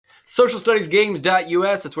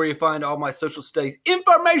socialstudiesgames.us. That's where you find all my social studies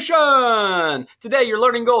information. Today, your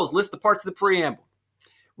learning goals. List the parts of the preamble.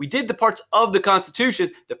 We did the parts of the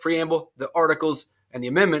Constitution, the preamble, the articles, and the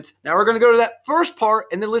amendments. Now we're going to go to that first part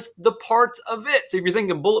and then list the parts of it. So if you're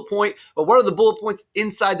thinking bullet point, well, what are the bullet points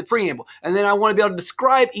inside the preamble? And then I want to be able to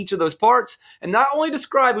describe each of those parts. And not only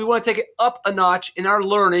describe, we want to take it up a notch in our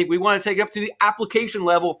learning. We want to take it up to the application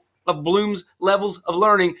level of Bloom's levels of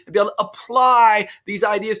learning and be able to apply these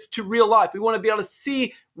ideas to real life. We want to be able to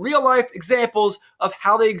see real life examples of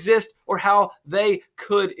how they exist or how they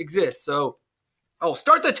could exist. So,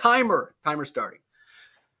 start the timer. Timer starting.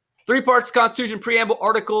 3 parts: Constitution, preamble,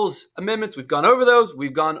 articles, amendments. We've gone over those.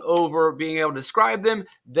 We've gone over being able to describe them.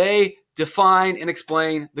 They define and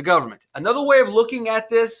explain the government. Another way of looking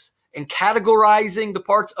at this and categorizing the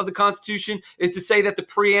parts of the Constitution is to say that the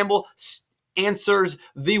preamble answers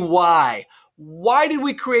the why. Why did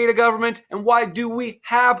we create a government, and why do we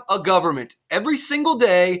have a government? Every single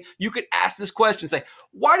day, you could ask this question, say,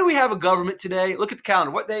 why do we have a government today? Look at the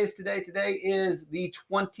calendar. What day is today? Today is the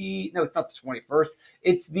no, it's not the 21st.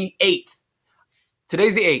 It's the 8th.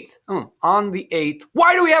 Today's the 8th. On the 8th.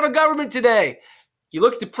 Why do we have a government today? You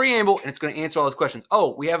look at the preamble, and it's going to answer all those questions.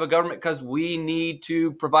 We have a government because we need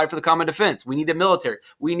to provide for the common defense. We need a military.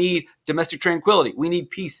 We need domestic tranquility. We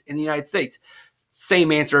need peace in the United States.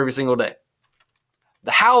 Same answer every single day.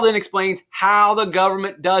 The how then explains how the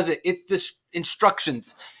government does it. It's the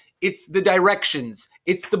instructions. It's the directions.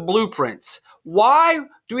 It's the blueprints. Why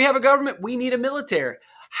do we have a government? We need a military.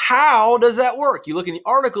 How does that work? You look in the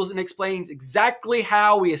articles and it explains exactly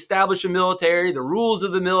how we establish a military, the rules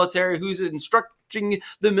of the military, who's instructing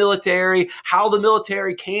the military, how the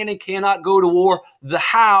military can and cannot go to war. The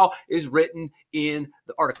how is written in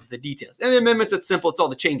the articles, the details. And the amendments, it's simple. It's all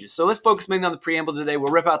the changes. So let's focus mainly on the preamble today.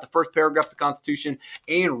 We'll rip out the first paragraph of the Constitution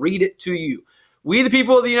and read it to you. We, the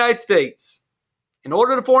people of the United States, in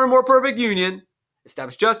order to form a more perfect union,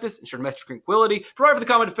 establish justice, ensure domestic tranquility, provide for the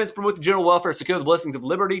common defense, promote the general welfare, secure the blessings of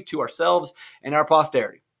liberty to ourselves and our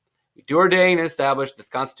posterity. We do ordain and establish this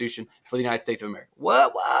Constitution for the United States of America.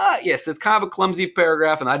 What? Yes, it's kind of a clumsy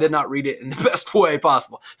paragraph, and I did not read it in the best way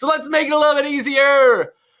possible. So let's make it a little bit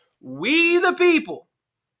easier. We, the people,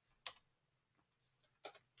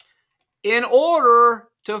 in order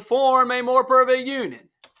to form a more perfect union,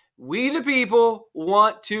 we, the people,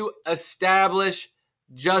 want to establish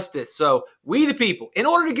justice. So we, the people, in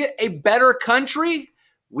order to get a better country,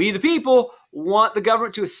 we, the people, want the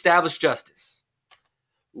government to establish justice.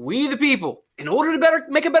 We, the people, in order to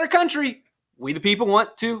make a better country, we, the people,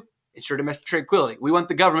 want to ensure domestic tranquility. We want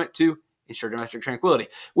the government to ensure domestic tranquility.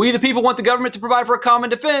 We, the people, want the government to provide for a common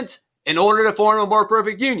defense in order to form a more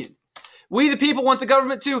perfect union. We, the people, want the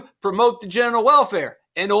government to promote the general welfare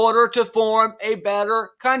in order to form a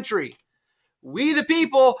better country. We, the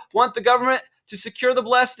people, want the government to secure the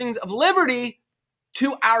blessings of liberty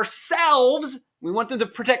to ourselves. We want them to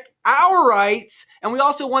protect our rights, and we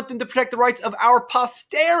also want them to protect the rights of our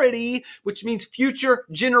posterity, which means future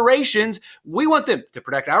generations. We want them to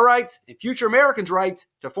protect our rights and future Americans' rights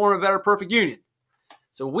to form a better perfect union.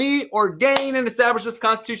 So we ordain and establish this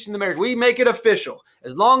Constitution of America. We make it official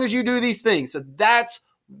as long as you do these things. So that's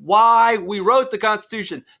why we wrote the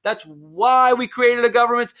Constitution. That's why we created a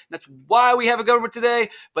government. That's why we have a government today.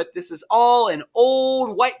 But this is all in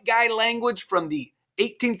old white guy language from the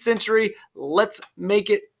 18th century. Let's make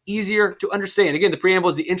it easier to understand. Again, the preamble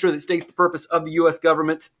is the intro that states the purpose of the U.S.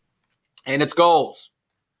 government and its goals.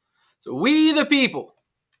 So we, the people.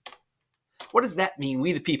 What does that mean,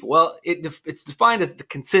 we the people? Well, it's defined as the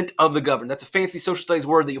consent of the governed. That's a fancy social studies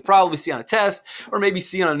word that you'll probably see on a test or maybe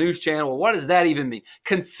see on a news channel. Well, what does that even mean?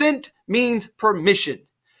 Consent means permission.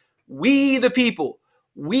 We the people,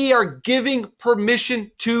 we are giving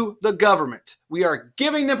permission to the government. We are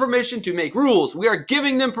giving them permission to make rules. We are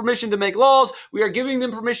giving them permission to make laws. We are giving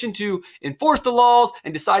them permission to enforce the laws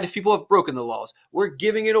and decide if people have broken the laws. We're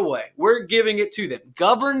giving it away. We're giving it to them.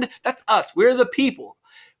 Governed, that's us. We're the people.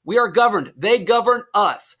 We are governed. They govern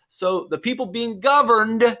us. So the people being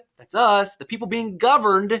governed, that's us. The people being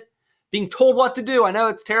governed, being told what to do. I know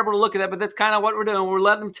it's terrible to look at that, but that's kind of what we're doing. We're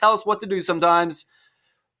letting them tell us what to do sometimes.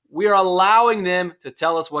 We are allowing them to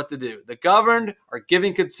tell us what to do. The governed are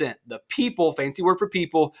giving consent. The people, fancy word for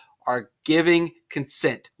people, are giving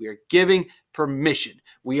consent. We are giving permission.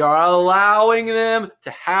 We are allowing them to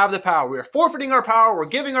have the power. We are forfeiting our power. We're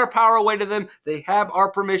giving our power away to them. They have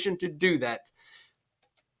our permission to do that.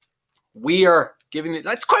 We are giving it.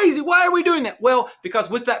 That's crazy. Why are we doing that? Well, because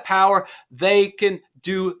with that power, they can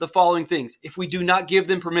do the following things. If we do not give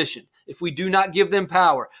them permission, if we do not give them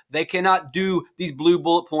power, they cannot do these blue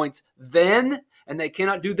bullet points then, and they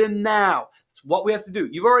cannot do them now. That's It's what we have to do.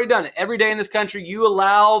 You've already done it. Every day in this country, you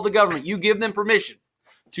allow the government, you give them permission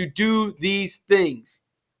to do these things.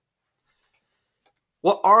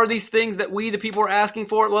 What are these things that we, the people, are asking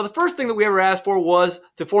for? Well, the first thing that we ever asked for was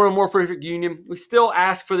to form a more perfect union. We still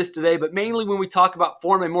ask for this today, but mainly when we talk about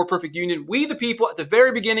form a more perfect union, we, the people, at the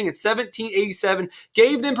very beginning in 1787,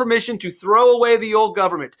 gave them permission to throw away the old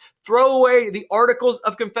government, throw away the Articles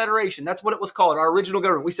of Confederation. That's what it was called, our original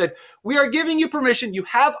government. We said, we are giving you permission. You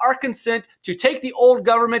have our consent to take the old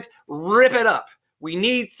government, rip it up. We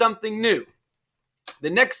need something new. The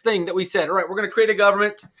next thing that we said, all right, we're going to create a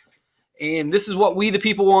government. And this is what we, the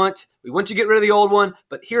people, want. We want you to get rid of the old one,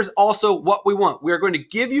 but here's also what we want. We are going to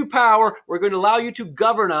give you power. We're going to allow you to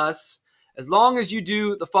govern us as long as you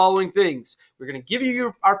do the following things. We're going to give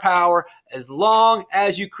you our power as long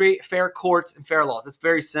as you create fair courts and fair laws. It's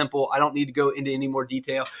very simple. I don't need to go into any more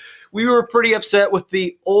detail. We were pretty upset with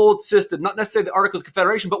the old system, not necessarily the Articles of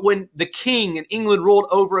Confederation, but when the king in England ruled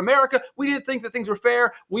over America, we didn't think that things were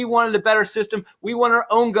fair. We wanted a better system. We want our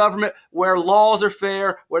own government where laws are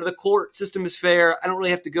fair, where the court system is fair. I don't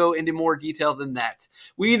really have to go into more detail than that.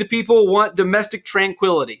 We, the people, want domestic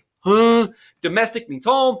tranquility. Domestic means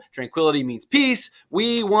home. Tranquility means peace.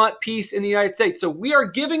 We want peace in the United States. So we are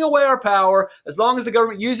giving away our power as long as the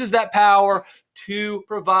government uses that power to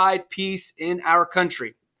provide peace in our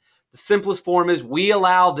country. The simplest form is we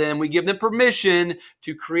give them permission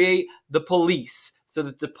to create the police so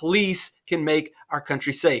that the police can make our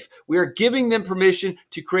country safe. We are giving them permission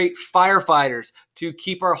to create firefighters to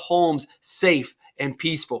keep our homes safe and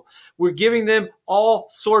peaceful. We're giving them all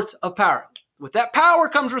sorts of power. With that power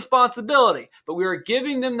comes responsibility, but we are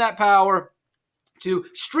giving them that power to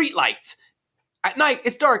street lights. At night,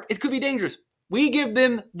 it's dark. It could be dangerous. We give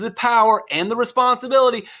them the power and the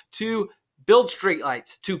responsibility to build street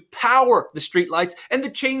lights, to power the street lights, and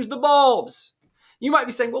to change the bulbs. You might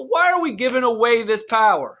be saying, well, why are we giving away this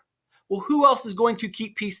power? Well, who else is going to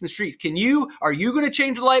keep peace in the streets? Are you going to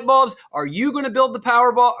change the light bulbs? Are you going to build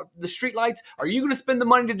the street lights? Are you going to spend the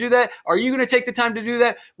money to do that? Are you going to take the time to do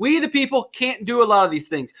that? We, the people, can't do a lot of these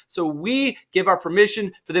things. So we give our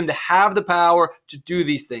permission for them to have the power to do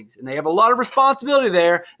these things. And they have a lot of responsibility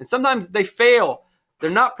there. And sometimes they fail. They're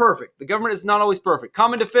not perfect. The government is not always perfect.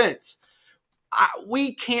 Common defense.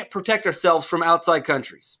 We can't protect ourselves from outside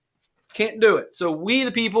countries. Can't do it. So we,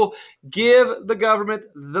 the people, give the government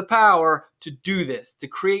the power to do this, to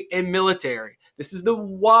create a military. This is the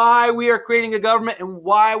why we are creating a government and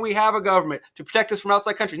why we have a government, to protect us from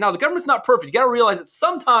outside countries. Now, the government's not perfect. You got to realize that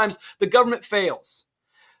sometimes the government fails.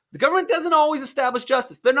 The government doesn't always establish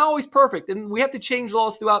justice. They're not always perfect, and we have to change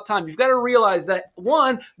laws throughout time. You've got to realize that,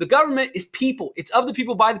 one, the government is people. It's of the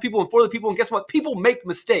people, by the people, and for the people, and guess what? People make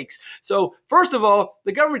mistakes. So, first of all,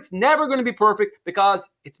 the government's never going to be perfect because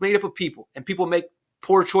it's made up of people, and people make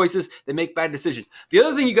poor choices. They make bad decisions. The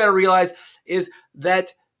other thing you got to realize is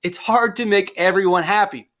that it's hard to make everyone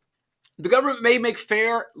happy. The government may make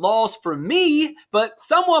fair laws for me, but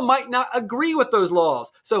someone might not agree with those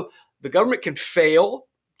laws. So, the government can fail,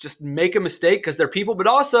 just make a mistake because they're people, but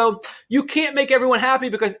also you can't make everyone happy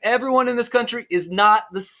because everyone in this country is not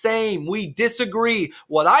the same. We disagree.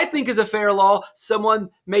 What I think is a fair law, someone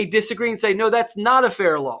may disagree and say, no, that's not a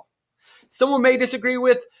fair law. Someone may disagree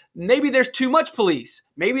with maybe there's too much police.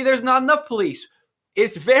 Maybe there's not enough police.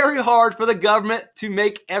 It's very hard for the government to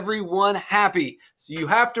make everyone happy. So you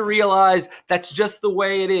have to realize that's just the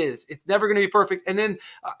way it is. It's never going to be perfect. And then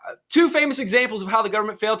two famous examples of how the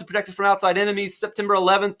government failed to protect us from outside enemies. September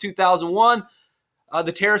 11th, 2001,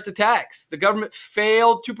 the terrorist attacks. The government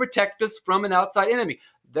failed to protect us from an outside enemy.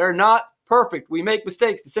 They're not perfect. We make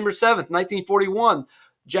mistakes. December 7th, 1941.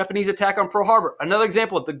 Japanese attack on Pearl Harbor. Another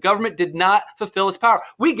example, the government did not fulfill its power.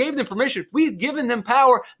 We gave them permission. We've given them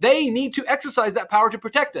power. They need to exercise that power to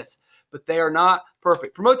protect us, but they are not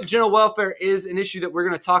perfect. Promote the general welfare is an issue that we're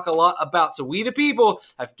going to talk a lot about. So we, the people,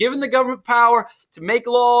 have given the government power to make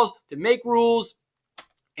laws, to make rules,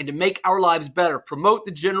 and to make our lives better. Promote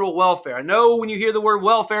the general welfare. I know when you hear the word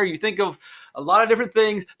welfare, you think of a lot of different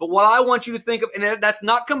things, but what I want you to think of, and that's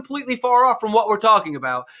not completely far off from what we're talking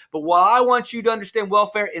about, but what I want you to understand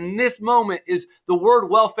welfare in this moment is the word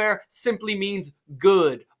welfare simply means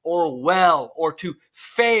good or well or to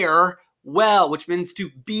fare well, which means to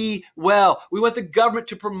be well. We want the government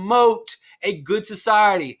to promote a good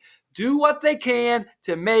society. Do what they can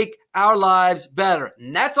to make our lives better.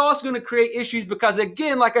 And that's also going to create issues because,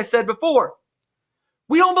 again, like I said before,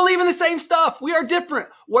 we don't believe in the same stuff. We are different.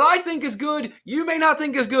 What I think is good, you may not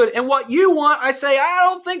think is good. And what you want, I say, I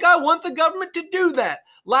don't think I want the government to do that.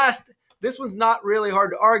 Last, this one's not really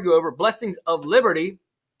hard to argue over. Blessings of liberty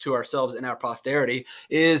to ourselves and our posterity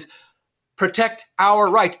is protect our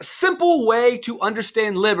rights. A simple way to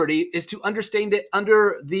understand liberty is to understand it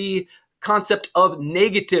under the concept of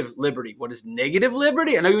negative liberty. What is negative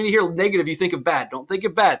liberty? I know when you hear negative, you think of bad. Don't think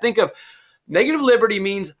of bad. Think of negative liberty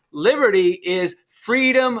means liberty is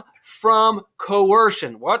freedom from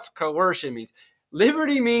coercion. What's coercion means?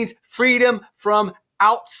 Liberty means freedom from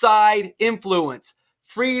outside influence,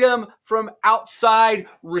 freedom from outside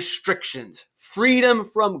restrictions, freedom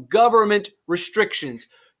from government restrictions.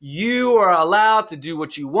 You are allowed to do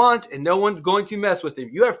what you want and no one's going to mess with you.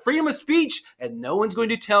 You have freedom of speech and no one's going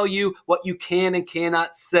to tell you what you can and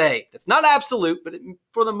cannot say. That's not absolute, but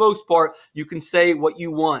for the most part, you can say what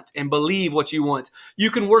you want and believe what you want. You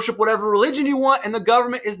can worship whatever religion you want and the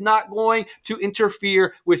government is not going to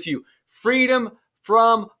interfere with you. Freedom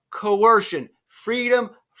from coercion, freedom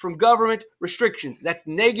from government restrictions. That's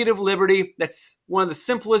negative liberty. That's one of the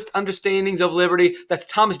simplest understandings of liberty. That's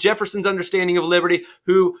Thomas Jefferson's understanding of liberty,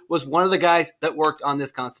 who was one of the guys that worked on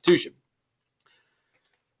this Constitution.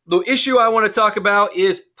 The issue I want to talk about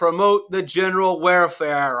is promote the general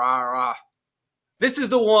welfare. This is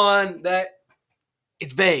the one that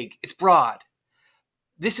it's vague, it's broad.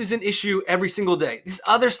 This is an issue every single day. This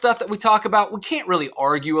other stuff that we talk about, we can't really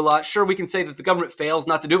argue a lot. Sure, we can say that the government fails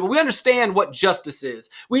not to do it, but we understand what justice is.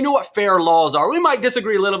 We know what fair laws are. We might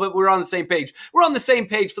disagree a little bit, but we're on the same page. We're on the same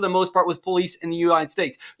page for the most part with police in the United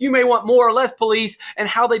States. You may want more or less police and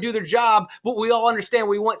how they do their job, but we all understand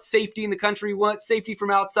we want safety in the country. We want safety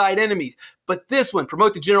from outside enemies. But this one,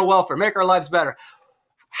 promote the general welfare, make our lives better.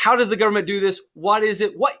 How does the government do this? What is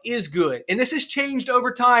it? What is good? And this has changed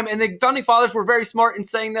over time. And the founding fathers were very smart in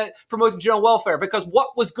saying that promote the general welfare, because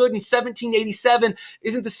what was good in 1787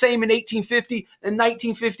 isn't the same in 1850 and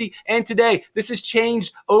 1950 and today. This has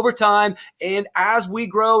changed over time. And as we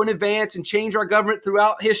grow and advance and change our government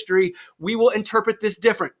throughout history, we will interpret this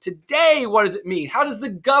different. Today, what does it mean? How does the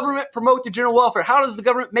government promote the general welfare? How does the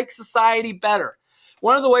government make society better?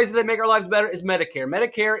 One of the ways that they make our lives better is Medicare.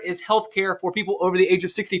 Medicare is health care for people over the age of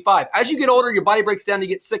 65. As you get older, your body breaks down, you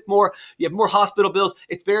get sick more, you have more hospital bills,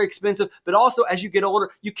 it's very expensive, but also as you get older,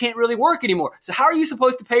 you can't really work anymore. So how are you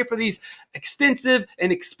supposed to pay for these extensive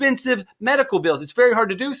and expensive medical bills? It's very hard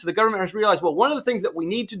to do, so the government has realized, well, one of the things that we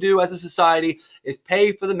need to do as a society is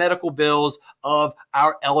pay for the medical bills of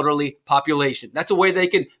our elderly population. That's a way they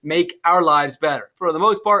can make our lives better. For the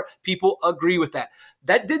most part, people agree with that.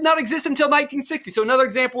 That did not exist until 1960. So another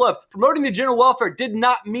example of promoting the general welfare did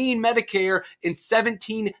not mean Medicare in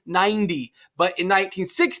 1790. But in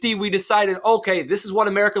 1960, we decided, okay, this is what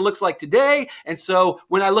America looks like today. And so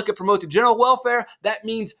when I look at promote the general welfare, that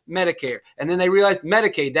means Medicare. And then they realized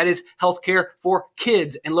Medicaid, that is health care for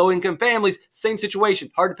kids and low-income families. Same situation.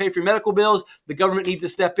 Hard to pay for your medical bills. The government needs to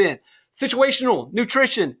step in. Situational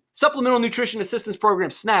nutrition, supplemental nutrition assistance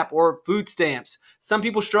program, SNAP, or food stamps. Some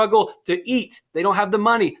people struggle to eat. They don't have the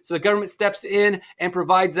money, so the government steps in and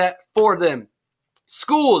provides that for them.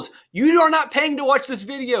 Schools, you are not paying to watch this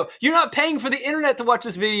video. You're not paying for the internet to watch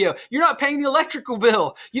this video. You're not paying the electrical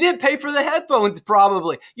bill. You didn't pay for the headphones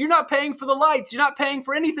probably. You're not paying for the lights. You're not paying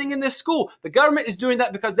for anything in this school. The government is doing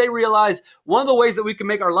that because they realize one of the ways that we can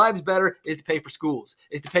make our lives better is to pay for schools,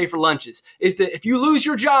 is to pay for lunches, is to, if you lose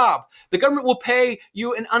your job, the government will pay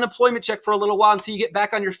you an unemployment check for a little while until you get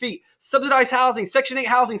back on your feet. Subsidized housing, Section 8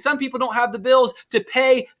 housing. Some people don't have the bills to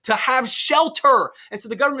pay to have shelter. And so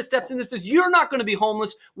the government steps in and says, you're not going to be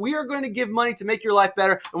homeless. We are going to give money to make your life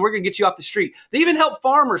better, and we're going to get you off the street. They even help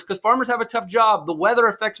farmers because farmers have a tough job. The weather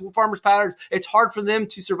affects farmers' patterns. It's hard for them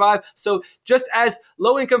to survive. So just as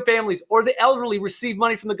low-income families or the elderly receive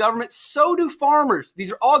money from the government, so do farmers.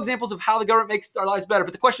 These are all examples of how the government makes our lives better.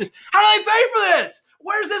 But the question is, how do they pay for this?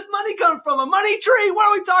 Where's this money come from? A money tree?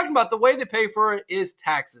 What are we talking about? The way they pay for it is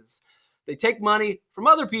taxes. They take money from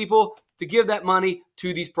other people to give that money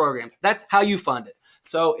to these programs. That's how you fund it.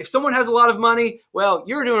 So if someone has a lot of money, well,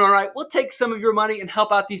 you're doing all right. We'll take some of your money and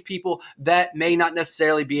help out these people that may not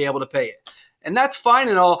necessarily be able to pay it. And that's fine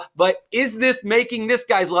and all, but is this making this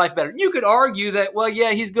guy's life better? You could argue that, well,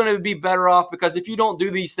 yeah, he's going to be better off because if you don't do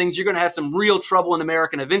these things, you're going to have some real trouble in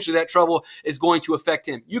America, and eventually that trouble is going to affect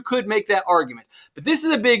him. You could make that argument. But this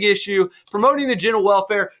is a big issue. Promoting the general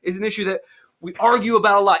welfare is an issue that we argue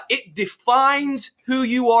about a lot. It defines who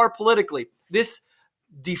you are politically. This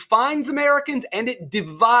defines Americans and it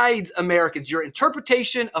divides Americans. Your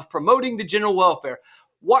interpretation of promoting the general welfare.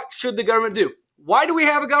 What should the government do? Why do we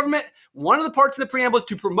have a government? One of the parts of the preamble is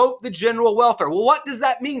to promote the general welfare. Well, what does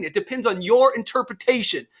that mean? It depends on your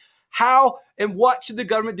interpretation. How and what should the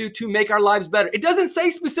government do to make our lives better? It doesn't say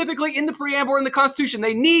specifically in the preamble or in the Constitution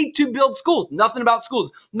they need to build schools. Nothing about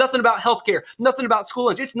schools, nothing about healthcare, nothing about school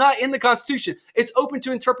lunch. It's not in the Constitution. It's open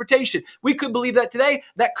to interpretation. We could believe that today.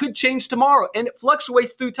 That could change tomorrow, and it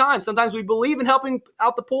fluctuates through time. Sometimes we believe in helping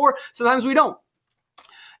out the poor. Sometimes we don't.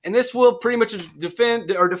 And this will pretty much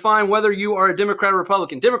define whether you are a Democrat or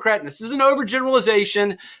Republican. Democrat, and this is an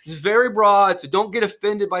overgeneralization. This is very broad, so don't get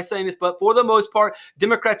offended by saying this. But for the most part,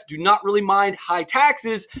 Democrats do not really mind high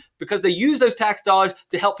taxes because they use those tax dollars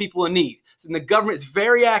to help people in need. So the government is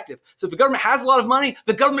very active. So if the government has a lot of money,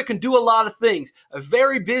 the government can do a lot of things. A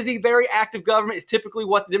very busy, very active government is typically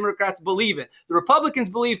what the Democrats believe in. The Republicans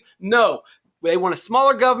believe, no. They want a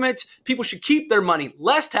smaller government. People should keep their money,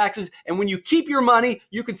 less taxes. And when you keep your money,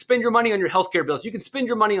 you can spend your money on your healthcare bills. You can spend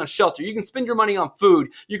your money on shelter. You can spend your money on food.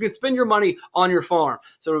 You can spend your money on your farm.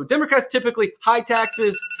 So Democrats typically high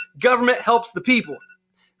taxes. Government helps the people.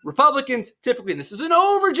 Republicans typically, and this is an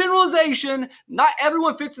overgeneralization, not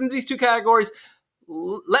everyone fits into these two categories.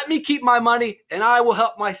 Let me keep my money and I will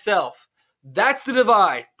help myself. That's the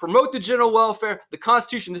divide. Promote the general welfare, the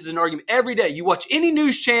Constitution. This is an argument every day. You watch any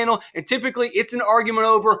news channel, and typically it's an argument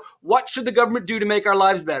over what should the government do to make our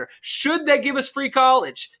lives better. Should they give us free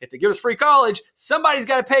college? If they give us free college, somebody's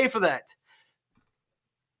got to pay for that.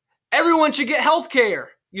 Everyone should get health care.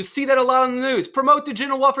 You see that a lot on the news. Promote the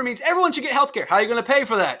general welfare means everyone should get health care. How are you going to pay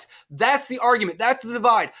for that? That's the argument. That's the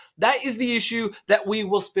divide. That is the issue that we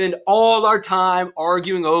will spend all our time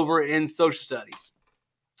arguing over in social studies.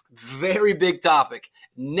 Very big topic,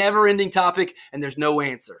 never-ending topic, and there's no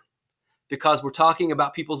answer because we're talking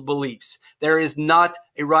about people's beliefs. There is not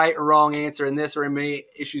a right or wrong answer in this or in many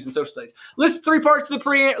issues in social studies. List the parts of the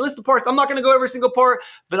preamble. List the parts. I'm not going to go over every single part,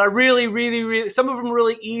 but I really, some of them are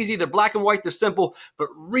really easy. They're black and white. They're simple, but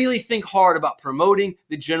really think hard about promoting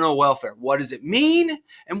the general welfare. What does it mean?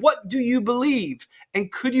 And what do you believe?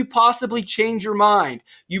 And could you possibly change your mind?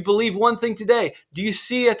 You believe one thing today. Do you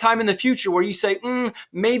see a time in the future where you say,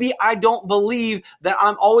 maybe I don't believe that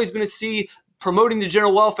I'm always going to see promoting the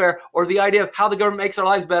general welfare or the idea of how the government makes our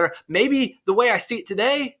lives better? Maybe the way I see it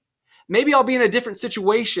today, maybe I'll be in a different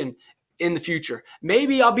situation in the future.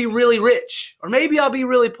 Maybe I'll be really rich, or maybe I'll be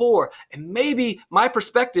really poor, and maybe my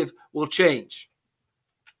perspective will change.